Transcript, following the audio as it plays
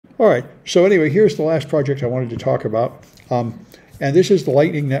All right, so anyway, here's the last project I wanted to talk about. And this is the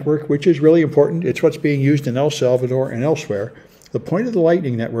Lightning Network, which is really important. It's what's being used in El Salvador and elsewhere. The point of the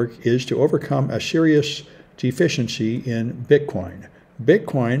Lightning Network is to overcome a serious deficiency in Bitcoin.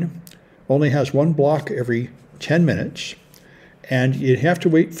 Bitcoin only has one block every 10 minutes, and you have to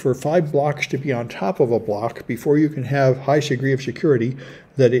wait for 5 blocks to be on top of a block before you can have high degree of security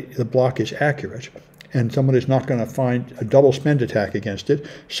that the block is accurate, and someone is not going to find a double spend attack against it.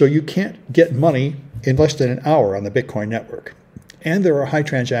 So you can't get money in less than an hour on the Bitcoin network. And there are high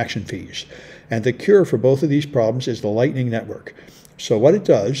transaction fees. And the cure for both of these problems is the Lightning Network. So what it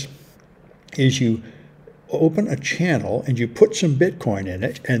does is you open a channel and you put some Bitcoin in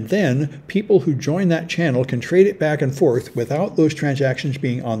it, and then people who join that channel can trade it back and forth without those transactions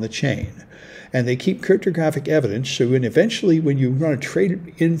being on the chain. And they keep cryptographic evidence, so eventually when you want to trade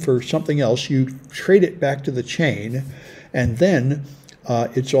it in for something else, you trade it back to the chain, and then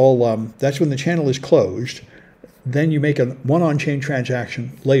it's all, that's when the channel is closed. Then you make a one on-chain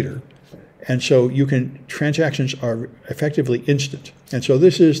transaction later. And so transactions are effectively instant. And so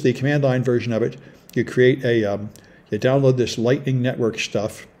this is the command line version of it. You create you download this Lightning Network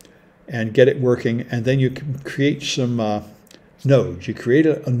stuff and get it working, and then you can create some nodes. You create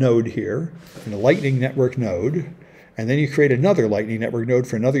a node here, a Lightning Network node, and then you create another Lightning Network node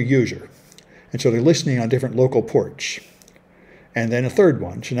for another user. And so they're listening on different local ports. And then a third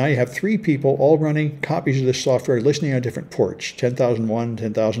one. So now you have 3 people all running copies of this software, listening on different ports, 10,001,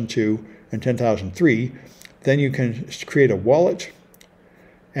 10,002, and 10,003. Then you can create a wallet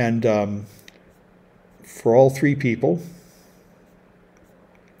and for all 3 people.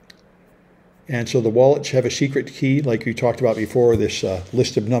 And so the wallets have a secret key, like we talked about before. This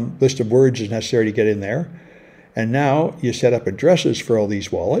list of words is necessary to get in there. And now you set up addresses for all these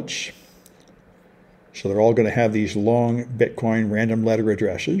wallets. So they're all going to have these long Bitcoin random letter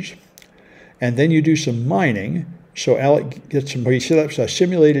addresses. And then you do some mining. So Alex gets he set up a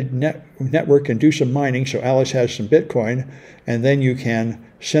simulated network and do some mining. So Alice has some Bitcoin. And then you can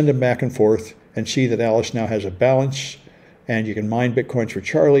send them back and forth and see that Alice now has a balance. And you can mine Bitcoins for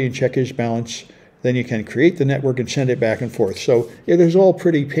Charlie and check his balance. Then you can create the network and send it back and forth. So it is all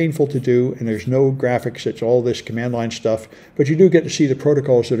pretty painful to do, and there's no graphics. It's all this command line stuff. But you do get to see the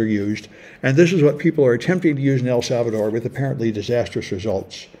protocols that are used. And this is what people are attempting to use in El Salvador with apparently disastrous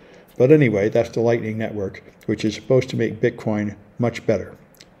results. But anyway, that's the Lightning Network, which is supposed to make Bitcoin much better.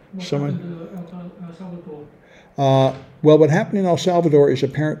 What happened to El Salvador? Well, what happened in El Salvador is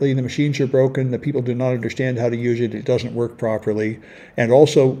apparently the machines are broken, the people do not understand how to use it, it doesn't work properly. And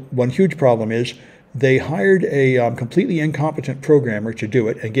also, one huge problem is they hired a completely incompetent programmer to do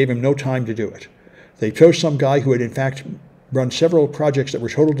it and gave him no time to do it. They chose some guy who had in fact run several projects that were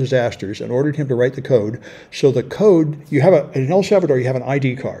total disasters and ordered him to write the code. So the code, in El Salvador, you have an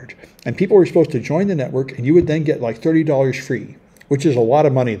ID card. And people were supposed to join the network, and you would then get like $30 free, which is a lot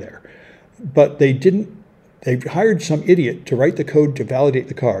of money there. But they hired some idiot to write the code to validate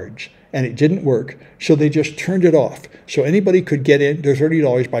the cards, and it didn't work, so they just turned it off. So anybody could get in their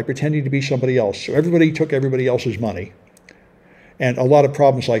 $30 by pretending to be somebody else. So everybody took everybody else's money. And a lot of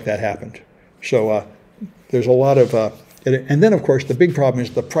problems like that happened. So there's a lot of, and then of course the big problem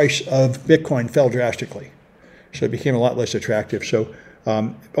is the price of Bitcoin fell drastically. So it became a lot less attractive. So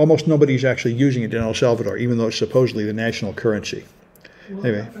almost nobody's actually using it in El Salvador, even though it's supposedly the national currency. Well,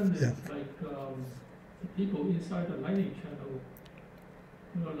 anyway, yeah. The people inside the Lightning channel,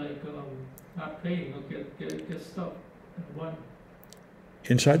 not paying or get stuck and one.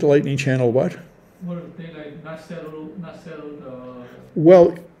 Inside the Lightning channel, what? What if they not settled?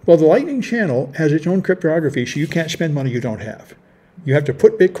 Well, the Lightning channel has its own cryptography, so you can't spend money you don't have. You have to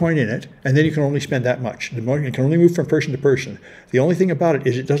put Bitcoin in it, and then you can only spend that much. The money can only move from person to person. The only thing about it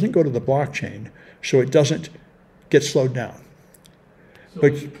is it doesn't go to the blockchain, so it doesn't get slowed down. So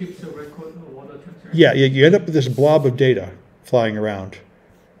but it keeps a record of all the transactions? Yeah, you end up with this blob of data flying around.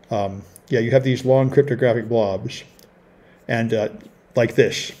 Yeah, you have these long cryptographic blobs, and like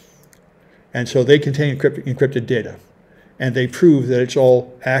this. And so they contain encrypted data. And they prove that it's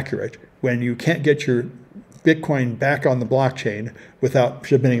all accurate when you can't get your Bitcoin back on the blockchain without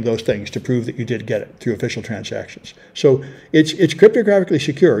submitting those things to prove that you did get it through official transactions. So it's cryptographically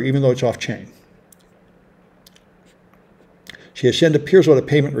secure, even though it's off-chain. So here's what a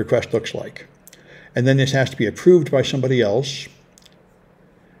payment request looks like. And then this has to be approved by somebody else.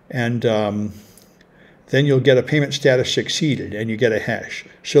 And then you'll get a payment status succeeded, and you get a hash.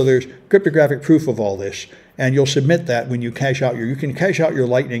 So there's cryptographic proof of all this, and you'll submit that when you cash out you can cash out your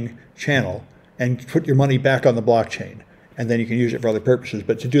Lightning channel and put your money back on the blockchain, and then you can use it for other purposes.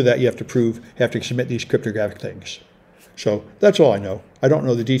 But to do that, you have to submit these cryptographic things. So that's all I know. I don't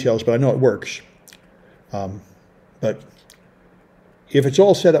know the details, but I know it works. But if it's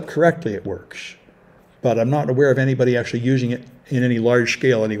all set up correctly, it works. But I'm not aware of anybody actually using it in any large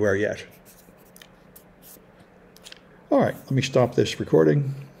scale anywhere yet. All right, let me stop this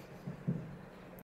recording.